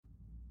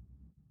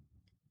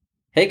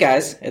Hey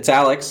guys, it's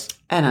Alex.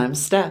 And I'm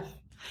Steph.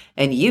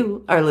 And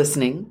you are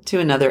listening to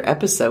another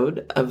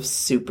episode of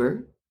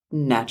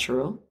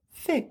Supernatural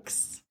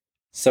Fix.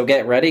 So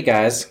get ready,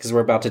 guys, because we're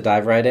about to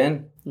dive right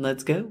in.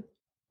 Let's go.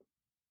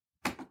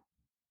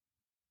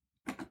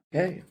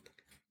 Okay.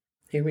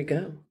 Here we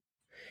go.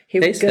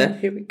 Hey,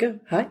 Steph. Here we go.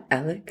 Hi,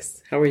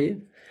 Alex. How are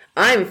you?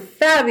 I'm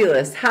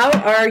fabulous. How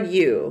are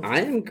you?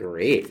 I am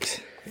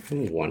great.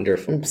 I'm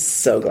wonderful. I'm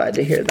so glad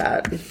to hear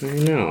that. I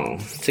know.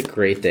 It's a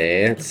great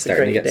day. It's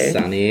starting to get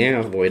sunny,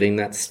 avoiding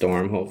that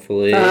storm,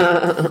 hopefully.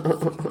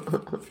 I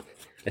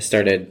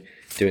started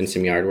doing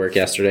some yard work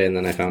yesterday, and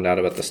then I found out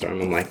about the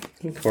storm. I'm like,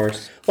 of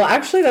course. Well,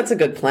 actually, that's a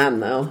good plan,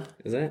 though.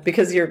 Is it?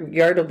 Because your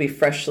yard will be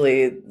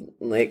freshly,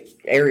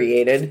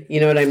 aerated. You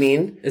know what I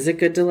mean? Is it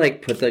good to,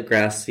 put the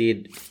grass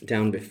seed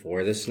down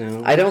before the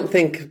snow? I don't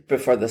think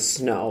before the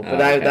snow,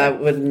 but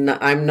okay.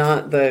 I'm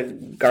not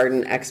the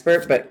garden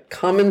expert, but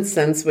common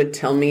sense would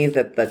tell me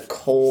that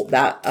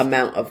that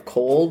amount of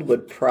cold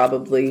would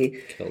probably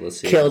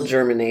kill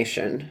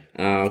germination.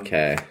 Oh,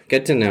 okay.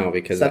 Good to know,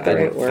 because I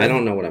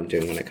don't know what I'm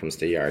doing when it comes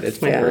to yard.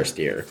 It's my first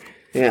year.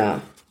 Yeah.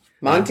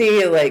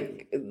 Monty,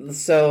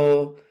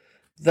 so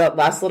the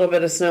last little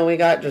bit of snow we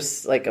got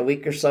just a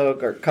week or so,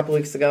 or a couple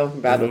weeks ago,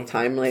 bad with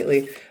time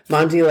lately,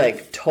 Monty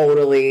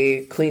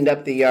totally cleaned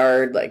up the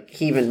yard.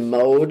 He even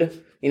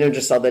mowed,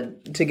 just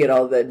to get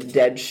all the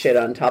dead shit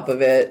on top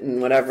of it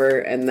and whatever.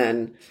 And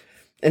then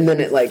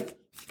it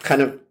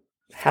kind of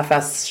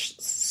half-ass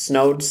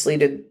snowed,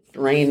 sleeted,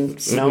 rain,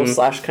 snow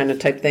 / kind of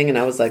type thing. And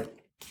I was like,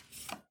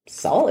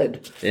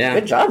 solid. Yeah.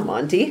 Good job,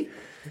 Monty.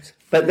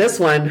 But this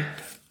one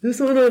I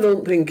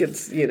don't think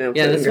it's, Yeah,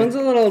 this one's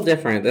a little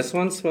different. This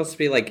one's supposed to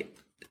be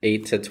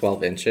 8 to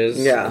 12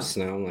 inches of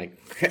snow. I'm like,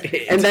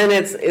 great. And then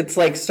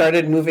it's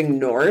started moving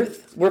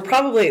north.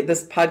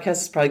 This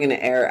podcast is probably going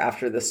to air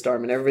after the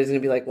storm, and everybody's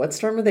going to be like, what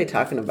storm are they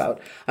talking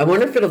about? I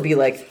wonder if it'll be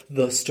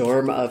the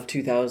storm of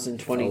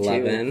 2022.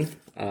 11?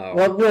 Oh.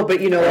 Well, no, but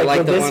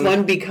will this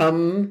one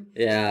become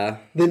the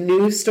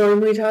new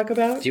storm we talk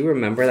about? Do you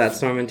remember that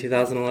storm in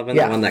 2011?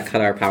 Yeah. The one that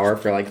cut our power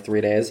for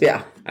 3 days?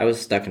 Yeah. I was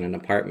stuck in an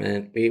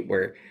apartment. We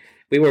were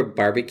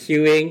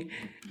barbecuing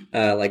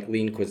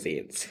lean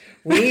cuisines.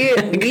 We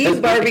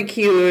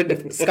barbecued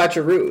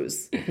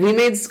scotcheroos. We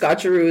made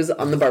scotcheroos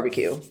on the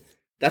barbecue.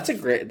 That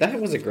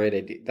was a great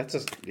idea. That's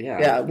just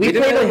Yeah, we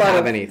didn't really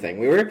have anything.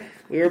 We were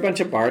a bunch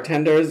of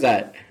bartenders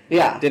that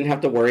didn't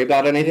have to worry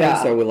about anything.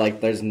 Yeah. So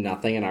there's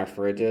nothing in our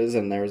fridges,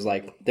 and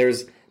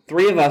there's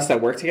 3 of us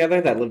that work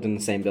together that lived in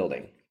the same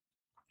building.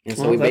 And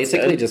so we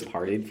basically just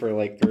partied for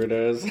 3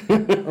 days.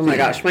 Oh my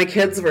gosh, my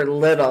kids were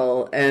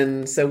little,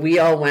 and so we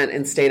all went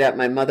and stayed at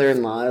my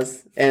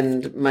mother-in-law's,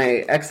 and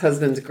my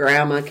ex-husband's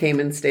grandma came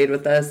and stayed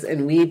with us,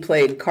 and we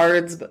played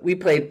cards, but we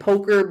played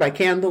poker by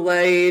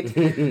candlelight.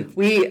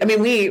 we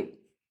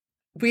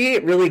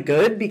ate really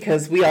good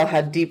because we all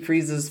had deep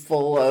freezes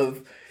full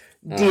of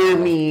deer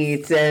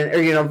meat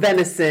and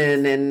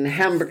venison and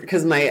hamburger,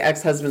 because my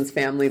ex-husband's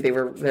family they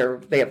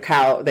had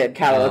cattle at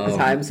the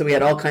time, so we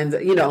had all kinds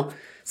of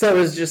so it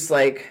was just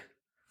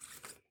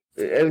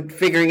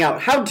figuring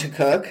out how to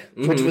cook,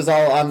 which was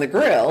all on the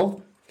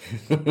grill,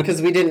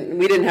 because we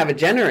didn't have a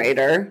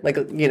generator, at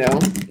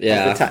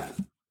the time.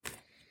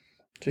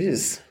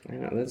 Jeez.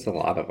 Yeah, that's a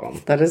lot of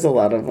them. That is a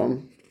lot of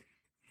them.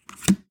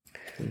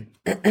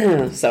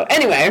 So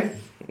anyway,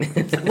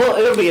 well,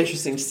 it'll be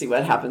interesting to see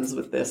what happens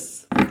with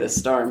this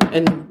storm,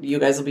 and you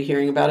guys will be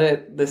hearing about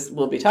it.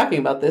 We'll be talking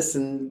about this,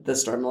 and the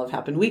storm will have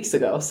happened weeks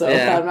ago. So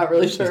I'm not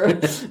really sure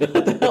what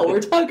the hell we're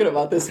talking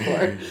about this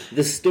for.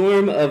 The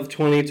storm of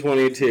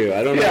 2022.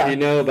 I don't know if you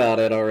know about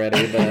it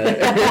already,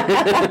 but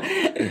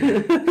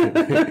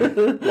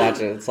watch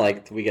it.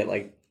 It's we get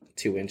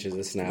 2 inches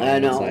of snow. I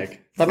know.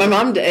 But my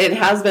mom, it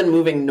has been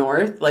moving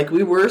north.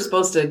 We were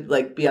supposed to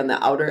be on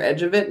the outer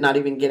edge of it, not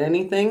even get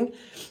anything,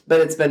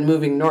 but it's been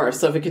moving north.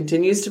 So if it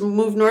continues to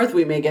move north,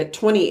 we may get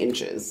 20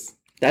 inches.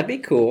 That'd be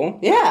cool.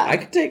 Yeah. I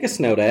could take a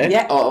snow day.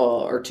 Yeah.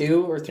 or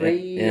 2 or 3.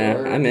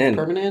 Yeah, I'm in.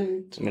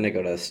 Permanent. I'm going to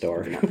go to the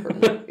store. Not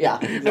permanent. Yeah.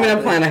 Exactly.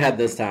 I'm planning ahead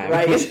this time.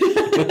 Right.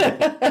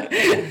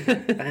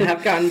 I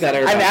have gotten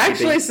better. I'm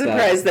actually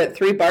surprised that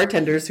 3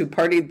 bartenders who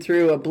partied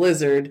through a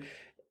blizzard.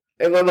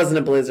 It wasn't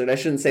a blizzard. I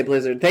shouldn't say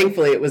blizzard.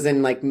 Thankfully, it was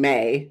in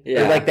May,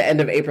 or the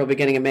end of April,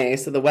 beginning of May.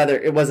 So the weather,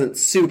 it wasn't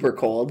super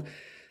cold.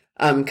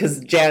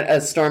 Because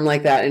a storm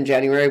like that in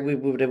January, we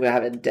would have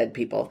had dead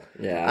people.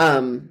 Yeah.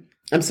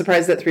 I'm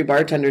surprised that 3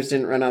 bartenders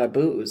didn't run out of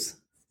booze.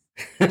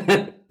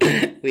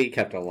 We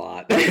kept a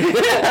lot.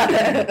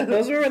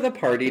 Those were the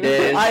party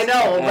days. I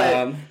know,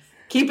 but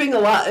keeping a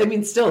lot.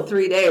 Still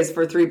 3 days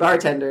for 3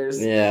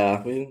 bartenders.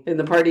 Yeah. In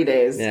the party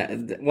days. Yeah.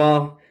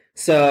 Well,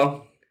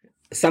 so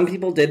some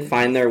people did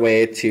find their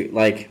way to,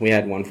 we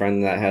had one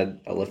friend that had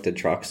a lifted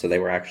truck, so they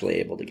were actually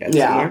able to get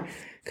somewhere.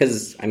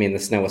 Because, the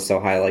snow was so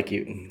high, that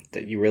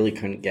you really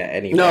couldn't get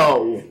anywhere.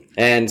 No.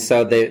 And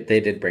so they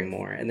did bring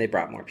more, and they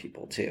brought more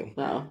people, too.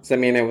 Wow. So,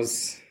 it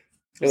was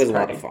a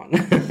lot of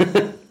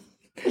fun.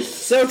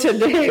 So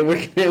today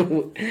we're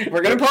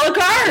gonna pull a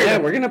card. Yeah,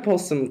 we're gonna pull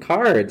some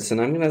cards,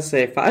 and I'm gonna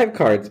say 5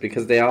 cards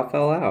because they all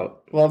fell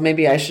out. Well,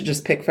 maybe I should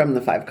just pick from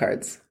the 5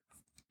 cards.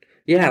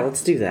 Yeah,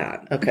 let's do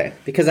that. Okay.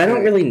 Because I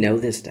don't really know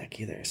this deck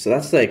either, so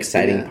that's the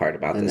exciting part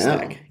about this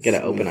deck. You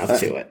gotta open up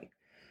to it.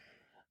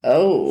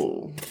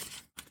 Oh.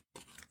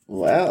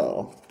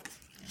 Well.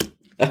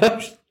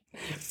 Whoa.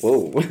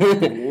 Whoa!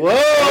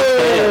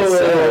 Okay,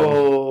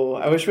 so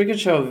I wish we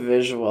could show a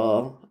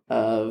visual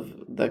of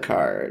the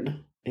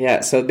card.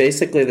 Yeah, so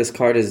basically this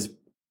card is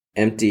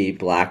empty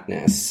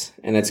blackness,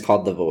 and it's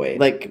called the Void.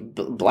 Like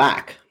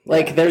black.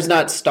 Like there's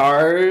not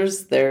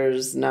stars,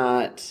 there's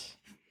not...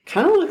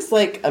 Kind of looks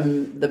like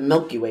the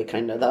Milky Way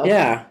kind of, though.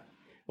 Yeah.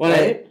 Well,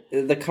 right?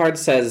 The card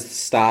says,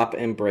 stop,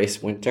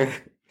 embrace winter.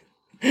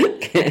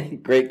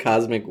 Great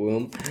cosmic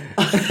womb.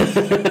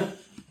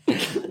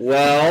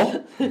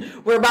 Well,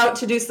 we're about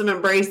to do some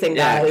embracing,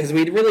 guys. Yeah, because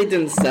we really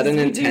didn't set an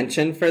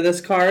intention for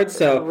this card,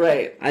 so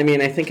right. I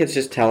mean, I think it's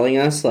just telling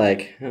us,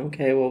 like,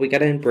 okay, well, we got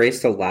to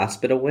embrace the last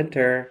bit of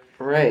winter,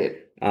 right?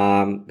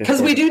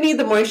 Because we do need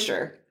the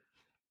moisture.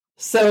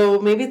 So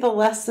maybe the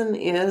lesson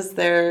is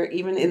there,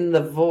 even in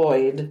the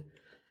void,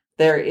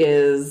 there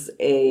is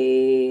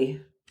a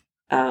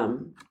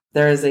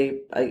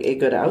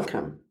good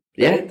outcome. Right?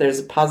 Yeah, there's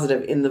a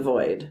positive in the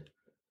void.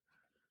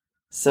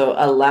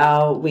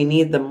 So we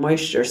need the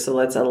moisture, so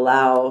let's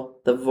allow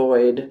the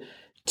void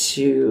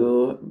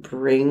to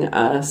bring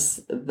us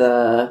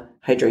the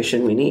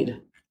hydration we need.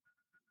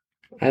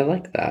 I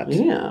like that.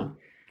 Yeah.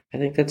 I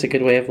think that's a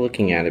good way of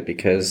looking at it,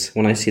 because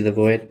when I see the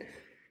void,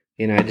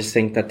 I just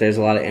think that there's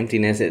a lot of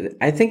emptiness.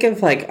 I think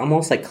of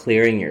almost like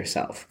clearing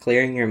yourself,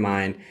 clearing your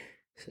mind,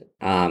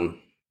 and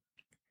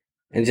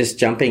just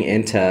jumping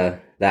into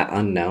that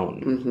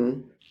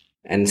unknown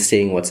and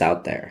seeing what's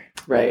out there.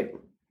 Right.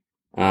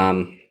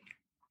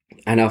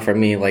 I know for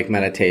me, like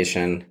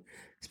meditation,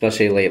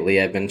 especially lately,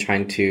 I've been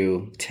trying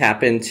to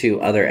tap into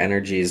other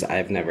energies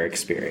I've never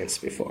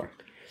experienced before.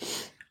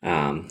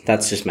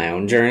 That's just my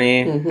own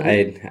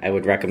journey. I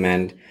would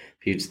recommend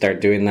if you start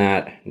doing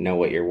that, know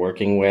what you're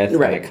working with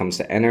when it comes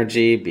to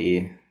energy,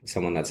 be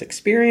someone that's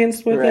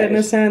experienced with it in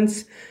a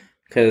sense,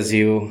 because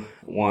you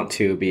want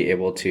to be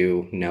able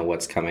to know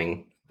what's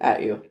coming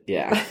at you.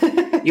 Yeah.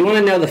 You want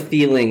to know the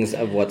feelings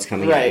of what's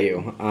coming at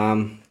you.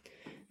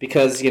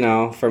 Because,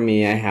 for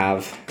me, I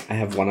have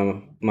one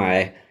of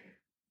my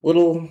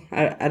little,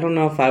 I don't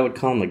know if I would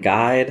call him a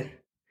guide.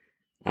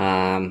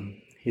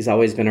 He's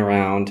always been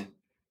around,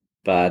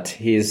 but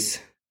he's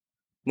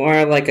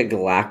more like a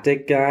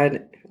galactic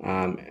guide.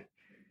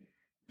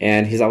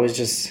 And he's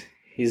always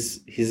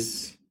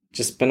he's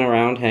just been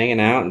around hanging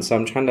out. And so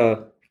I'm trying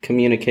to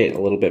communicate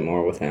a little bit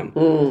more with him.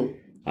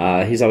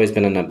 He's always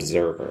been an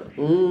observer.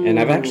 And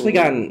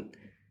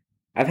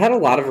I've had a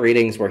lot of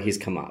readings where he's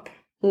come up.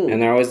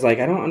 And they're always like,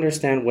 I don't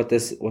understand what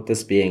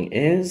this being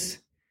is,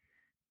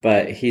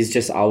 but he's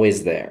just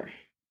always there.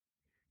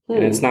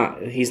 And he's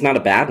not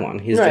a bad one.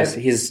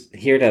 He's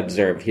here to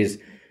observe.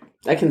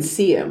 I can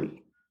see him.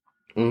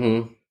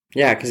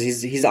 Yeah, because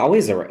he's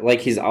always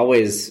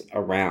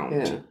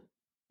around. Yeah.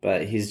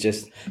 But he's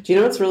just... Do you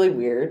know what's really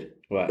weird?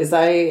 What? Is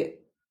I've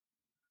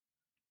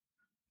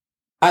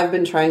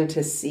been trying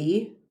to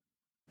see,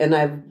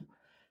 and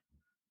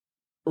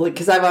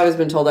because I've always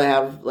been told I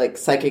have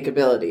psychic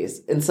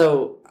abilities, and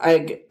so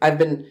I've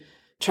been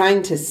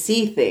trying to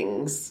see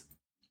things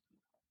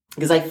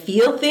because I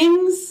feel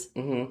things,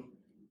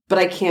 but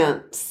I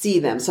can't see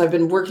them. So I've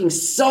been working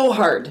so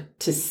hard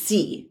to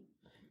see.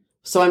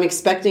 So I'm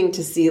expecting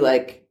to see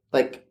like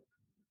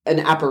an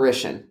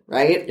apparition,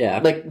 right? Yeah.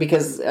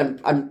 Because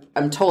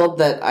I'm told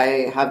that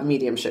I have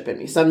mediumship in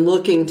me, so I'm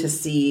looking to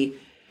see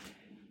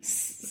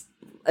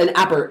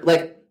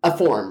a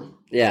form.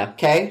 Yeah.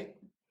 Okay.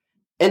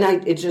 And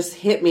it just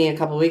hit me a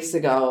couple weeks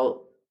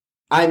ago.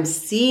 I'm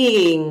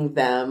seeing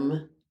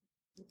them,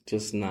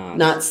 just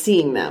not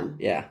seeing them.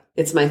 Yeah,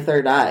 it's my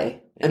third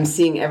eye. Yeah. I'm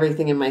seeing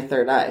everything in my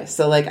third eye.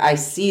 So I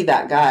see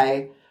that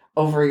guy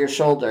over your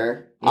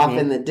shoulder, off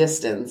in the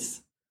distance.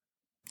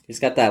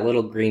 He's got that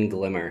little green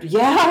glimmer.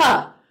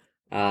 Yeah.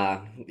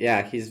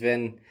 Yeah. He's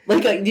been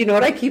you know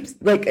what I keep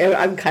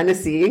I'm kind of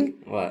seeing?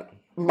 What?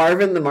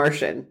 Marvin the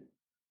Martian.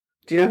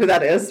 Do you know who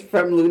that is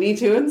from Looney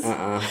Tunes?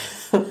 I'm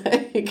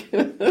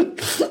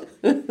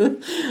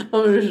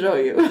going to show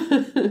you.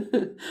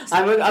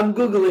 I'm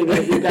Googling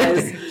it, you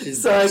guys.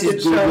 She's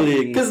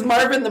Googling. Because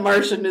Marvin the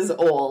Martian is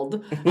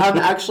old.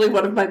 Actually,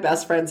 one of my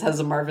best friends has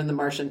a Marvin the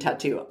Martian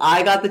tattoo.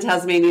 I got the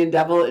Tasmanian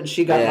Devil, and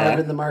she got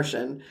Marvin the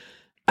Martian.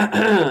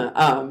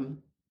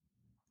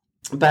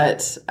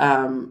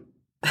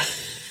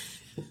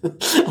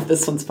 Oh,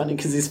 this one's funny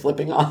because he's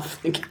flipping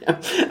off.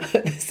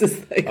 This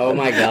is oh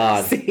my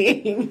god!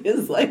 Seeing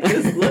is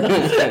this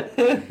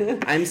little.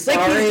 I'm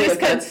sorry, but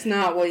that's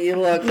not what you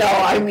look. No,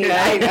 like. I mean,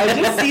 I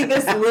just see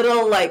this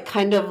little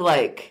kind of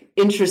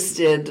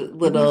interested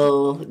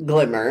little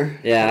glimmer.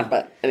 Yeah,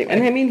 but anyway,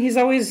 and I mean, he's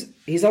always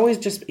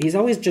just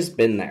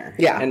been there.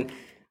 Yeah, and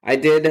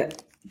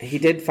he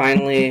did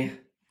finally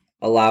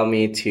allow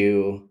me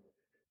to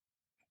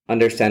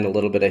understand a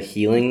little bit of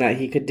healing that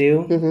he could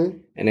do. Mm-hmm.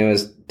 And it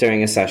was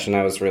during a session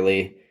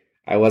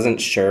I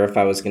wasn't sure if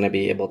I was going to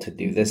be able to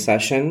do this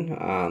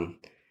session.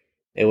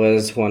 It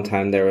was one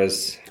time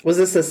Was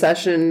this a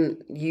session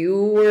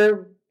you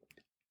were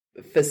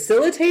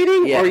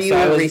facilitating or you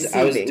were receiving?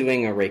 I was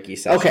doing a Reiki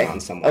session on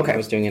someone. I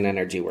was doing an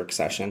energy work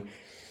session.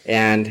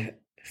 And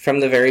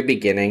from the very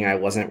beginning, I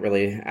wasn't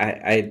really,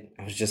 I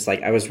was just like,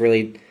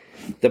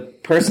 the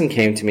person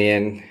came to me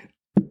and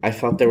I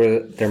felt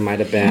there might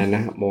have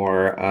been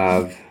more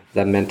of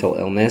the mental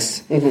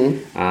illness.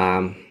 Mm-hmm.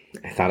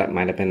 I thought it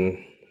might have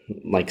been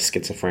like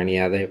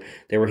schizophrenia.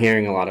 They were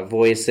hearing a lot of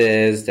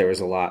voices. There was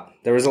a lot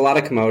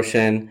of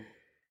commotion,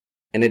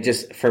 and it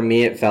just, for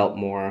me, it felt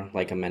more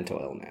like a mental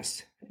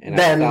illness. And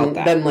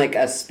than like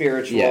a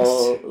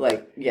spiritual,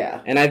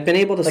 And I've been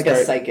able to like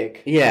a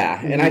psychic.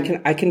 Yeah, mm-hmm.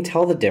 and I can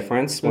tell the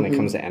difference when mm-hmm. it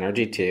comes to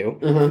energy too.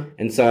 Mm-hmm.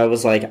 And so I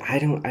was like, I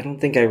don't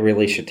think I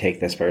really should take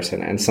this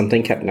person. And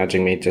something kept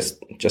nudging me,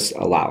 just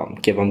allow them,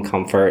 give them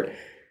comfort,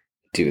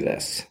 do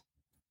this.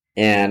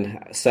 And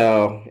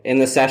so in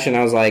the session,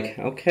 I was like,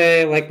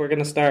 okay, like we're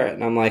gonna start.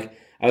 And I'm like,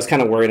 I was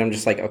kind of worried. I'm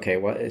just like, okay,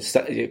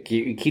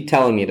 you keep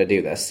telling me to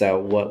do this. So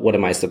what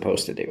am I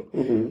supposed to do?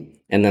 Mm-hmm.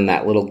 And then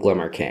that little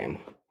glimmer came.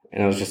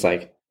 And I was just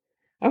like,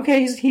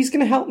 okay, he's going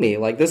to help me.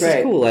 Like, this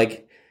is cool.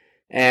 Like,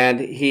 and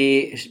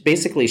he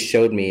basically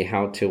showed me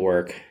how to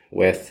work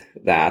with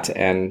that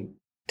and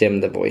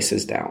dim the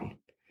voices down.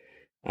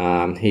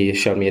 He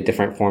showed me a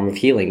different form of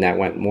healing that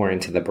went more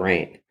into the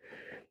brain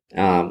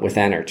with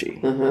energy.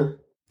 Uh-huh.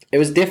 It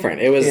was different.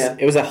 It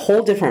was a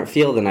whole different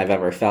feel than I've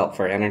ever felt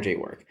for energy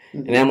work.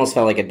 Mm-hmm. And it almost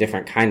felt like a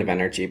different kind of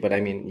energy. But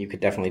I mean, you could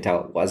definitely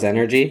tell it was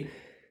energy.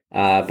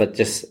 But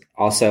just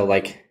also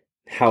like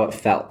how it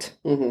felt.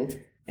 Mm-hmm.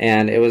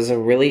 And it was a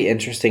really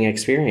interesting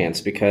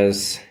experience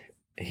because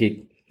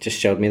he just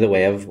showed me the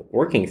way of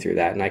working through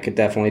that. And I could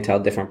definitely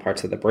tell different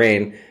parts of the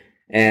brain.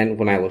 And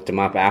when I looked him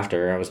up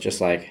after, I was just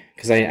like,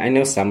 because I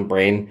know some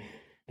brain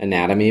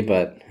anatomy,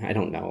 but I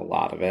don't know a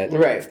lot of it.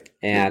 Right.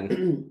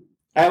 And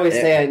I always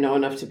say I know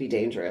enough to be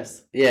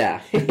dangerous.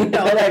 Yeah. You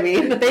know what I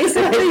mean?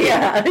 Basically,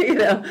 yeah. You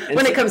know,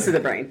 when it comes to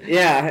the brain.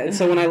 Yeah. And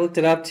so when I looked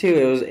it up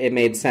too, it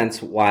made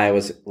sense why I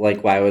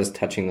was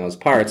touching those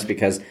parts,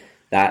 because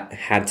that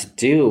had to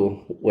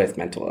do with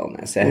mental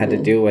illness. It mm-hmm. had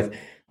to do with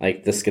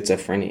like the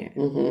schizophrenia.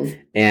 Mm-hmm.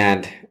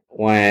 And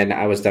when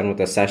I was done with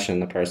the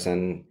session, the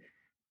person,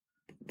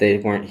 they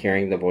weren't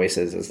hearing the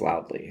voices as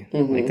loudly.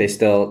 Mm-hmm.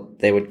 Like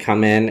they would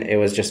come in. It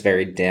was just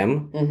very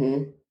dim.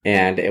 Mm-hmm.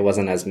 And it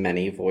wasn't as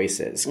many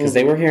voices because mm-hmm.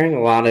 they were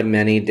hearing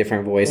many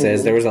different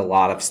voices. Mm-hmm. There was a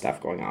lot of stuff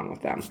going on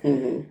with them.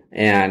 Mm-hmm.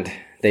 And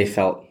they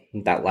felt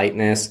that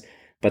lightness,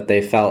 but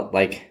they felt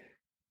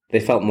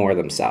more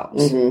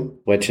themselves, mm-hmm.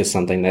 which is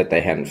something that they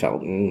hadn't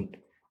felt in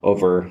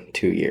over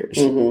 2 years.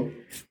 Mm-hmm.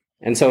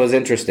 And so it was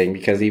interesting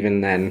because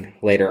even then,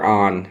 later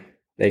on,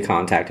 they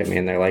contacted me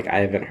and they're like, I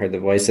haven't heard the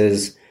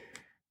voices.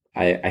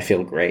 I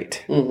feel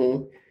great.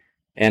 Mm-hmm.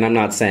 And I'm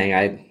not saying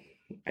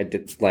I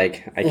did I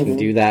can mm-hmm.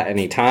 do that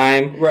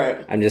anytime.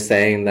 Right. I'm just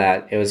saying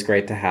that it was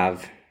great to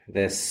have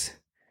this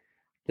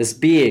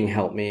being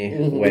help me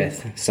mm-hmm.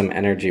 with some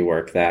energy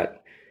work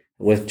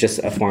with just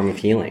a form of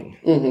healing.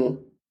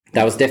 Mm-hmm.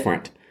 That was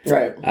different.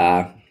 Right.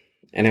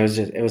 And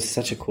it was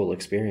such a cool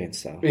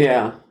experience though.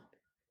 Yeah.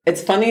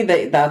 It's funny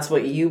that that's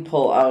what you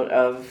pull out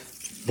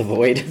of the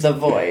void. The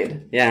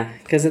void. Yeah.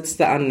 Cause it's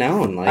the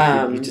unknown.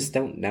 Like you just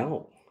don't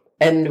know.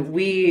 And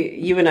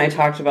you and I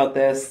talked about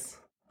this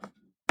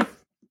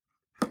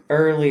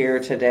earlier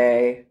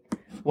today.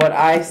 What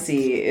I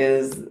see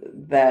is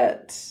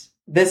that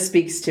this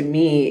speaks to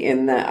me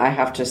in that I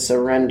have to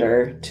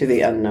surrender to the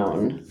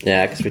unknown.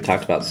 Yeah. Cause we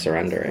talked about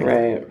surrendering.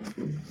 Right.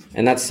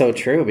 And that's so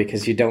true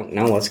because you don't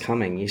know what's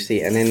coming. You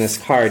see, and in this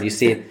card, you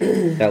see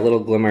that little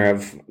glimmer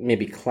of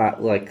maybe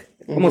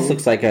mm-hmm. almost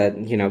looks like a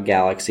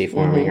galaxy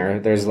forming, mm-hmm. or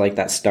there's like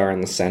that star in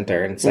the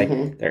center, and it's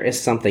mm-hmm. like there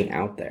is something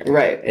out there.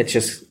 Right. It's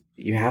just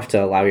you have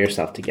to allow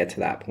yourself to get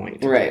to that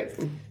point. Right.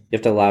 You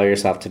have to allow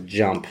yourself to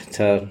jump,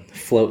 to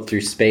float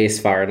through space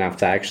far enough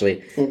to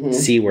actually mm-hmm.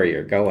 see where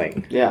you're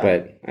going. Yeah.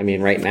 But I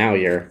mean, right now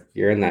you're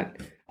in that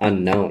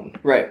unknown.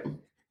 Right.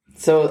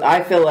 So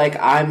I feel like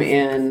I'm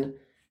in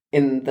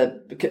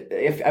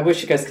if I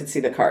wish you guys could see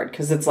the card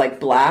because it's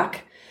like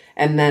black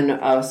and then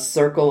a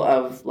circle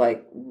of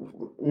like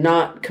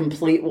not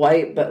complete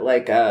white but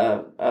like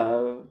a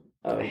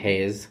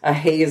haze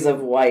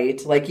of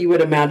white, like you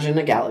would imagine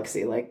a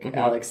galaxy, like mm-hmm.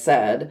 Alex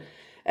said,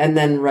 and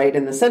then right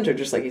in the center,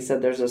 just like he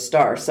said, there's a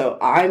star. So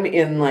I'm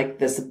in like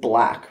this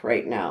black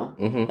right now,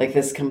 mm-hmm. like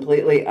this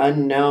completely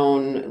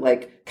unknown,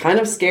 like kind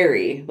of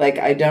scary. Like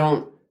I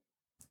don't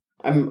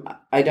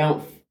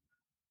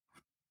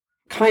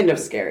kind of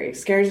scary.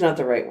 Scary is not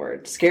the right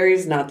word. Scary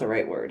is not the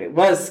right word. It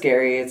was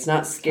scary. It's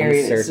not scary.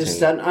 Uncertain. It's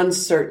just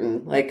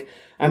uncertain. Like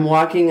I'm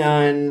walking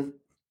on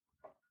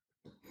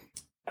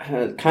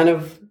kind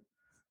of,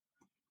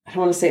 I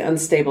don't want to say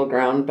unstable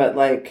ground, but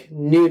like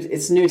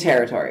it's new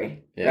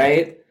territory, yeah.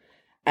 Right?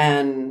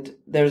 And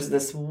there's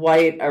this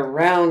white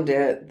around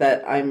it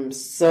that I'm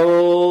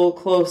so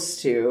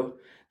close to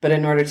But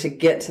in order to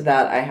get to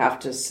that, I have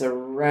to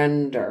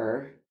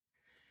surrender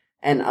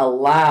and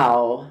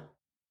allow.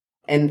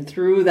 And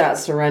through that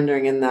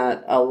surrendering and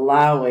that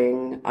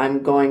allowing,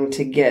 I'm going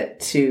to get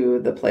to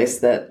the place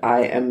that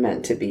I am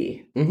meant to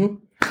be. Mm-hmm.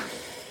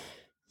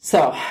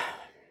 So.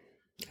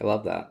 I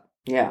love that.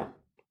 Yeah.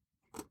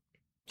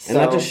 And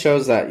that just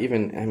shows that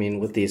even,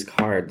 with these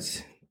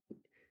cards,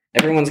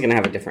 everyone's going to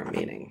have a different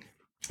meaning.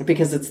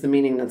 Because it's the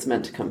meaning that's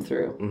meant to come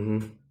through.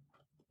 Mm-hmm.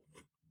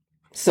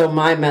 So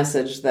my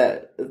message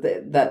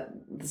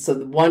so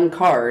one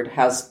card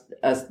has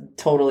a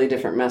totally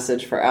different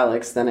message for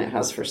Alex than it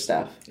has for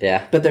Steph.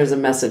 Yeah. But there's a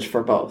message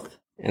for both.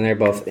 And they're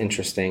both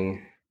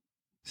interesting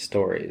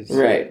stories.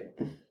 Right.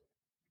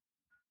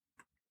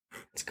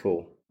 It's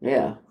cool.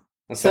 Yeah.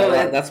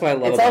 That's why I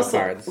love about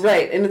cards.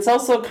 Right. And it's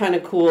also kind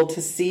of cool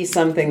to see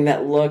something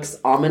that looks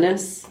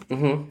ominous.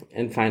 Mm-hmm.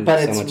 And find so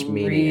much meaning. But it's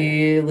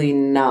really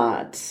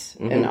not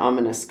an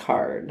ominous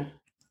card.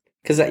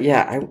 Because,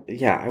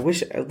 I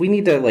wish we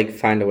need to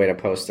find a way to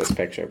post this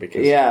picture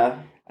because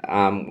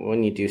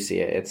when you do see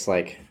it, it's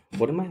like,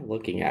 what am I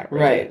looking at?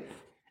 Right.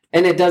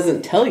 And it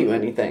doesn't tell you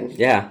anything.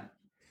 Yeah.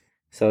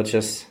 So it's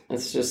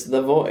just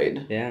the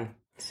void. Yeah,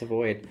 it's the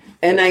void.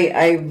 And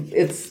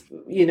it's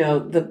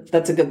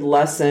that's a good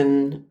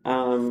lesson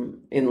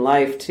in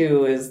life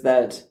too. Is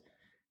that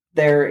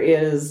there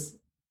is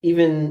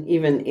even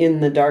in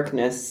the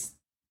darkness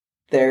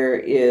there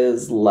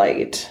is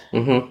light.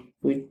 Mm-hmm.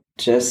 We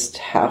just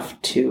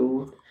have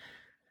to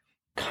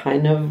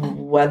kind of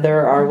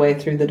weather our way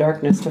through the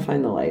darkness to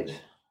find the light.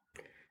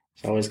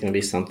 There's always going to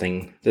be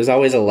something. There's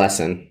always a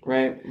lesson.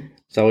 Right.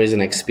 It's always an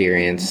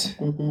experience.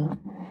 Mm-hmm.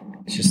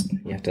 It's just,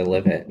 you have to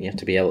live it. You have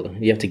to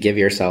you have to give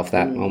yourself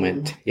that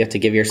moment. You have to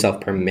give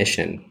yourself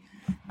permission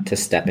to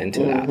step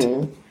into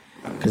that.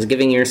 Because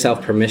giving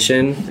yourself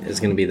permission is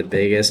going to be the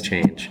biggest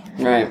change.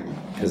 Right.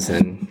 Because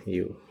then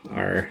you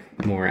are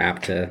more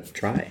apt to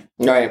try.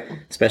 Right.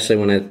 Especially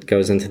when it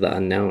goes into the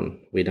unknown.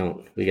 We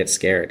get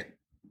scared.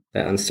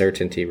 That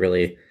uncertainty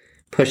really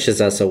pushes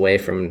us away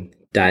from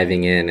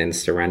diving in and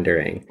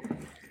surrendering.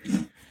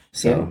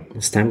 So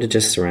It's time to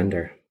just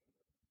surrender.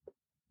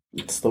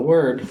 It's the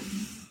word.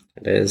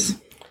 It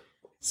is.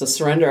 So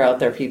surrender out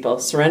there, people.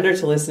 Surrender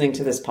to listening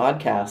to this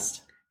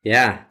podcast.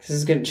 Yeah. This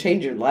is going to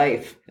change your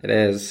life. It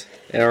is.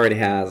 It already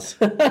has.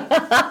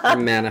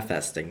 I'm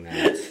manifesting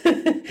that.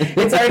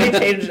 It's already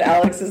changed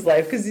Alex's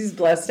life because he's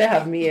blessed to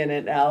have me in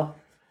it now.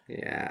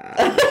 Yeah.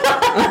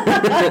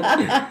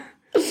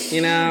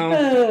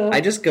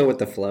 I just go with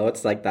the flow.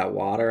 It's like that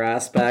water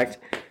aspect.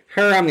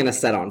 Her, I'm going to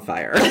set on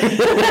fire.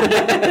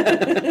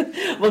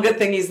 Well, good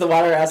thing he's the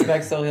water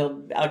aspect, so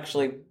he'll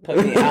actually put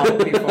me out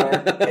before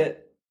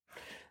it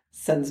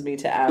sends me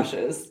to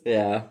ashes.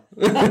 Yeah.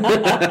 All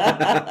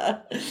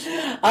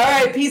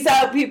right, peace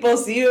out, people.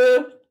 See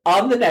you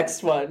on the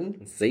next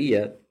one. See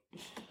ya.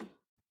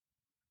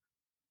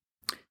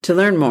 To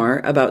learn more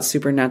about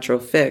Supernatural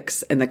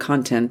Fix and the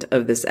content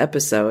of this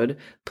episode,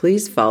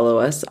 please follow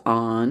us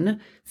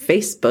on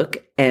Facebook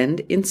and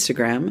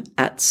Instagram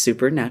at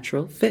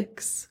Supernatural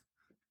Fix.